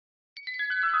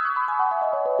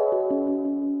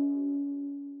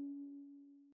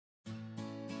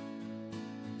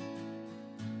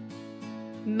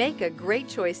Make a great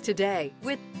choice today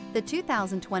with the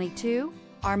 2022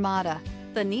 Armada.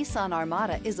 The Nissan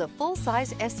Armada is a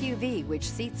full-size SUV which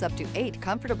seats up to 8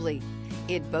 comfortably.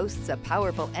 It boasts a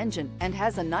powerful engine and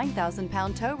has a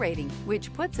 9,000-pound tow rating,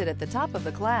 which puts it at the top of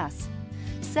the class.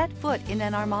 Set foot in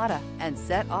an Armada and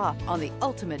set off on the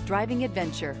ultimate driving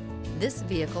adventure. This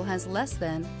vehicle has less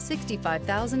than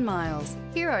 65,000 miles.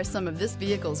 Here are some of this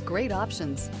vehicle's great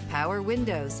options: power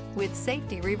windows with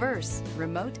safety reverse,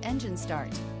 remote engine start,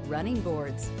 running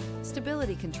boards,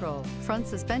 stability control, front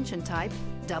suspension type,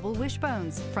 double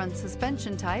wishbones, front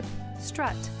suspension type,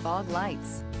 strut, fog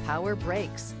lights, power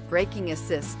brakes, braking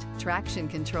assist, traction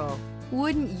control.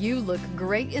 Wouldn't you look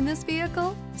great in this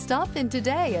vehicle? Stop in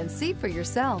today and see for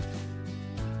yourself.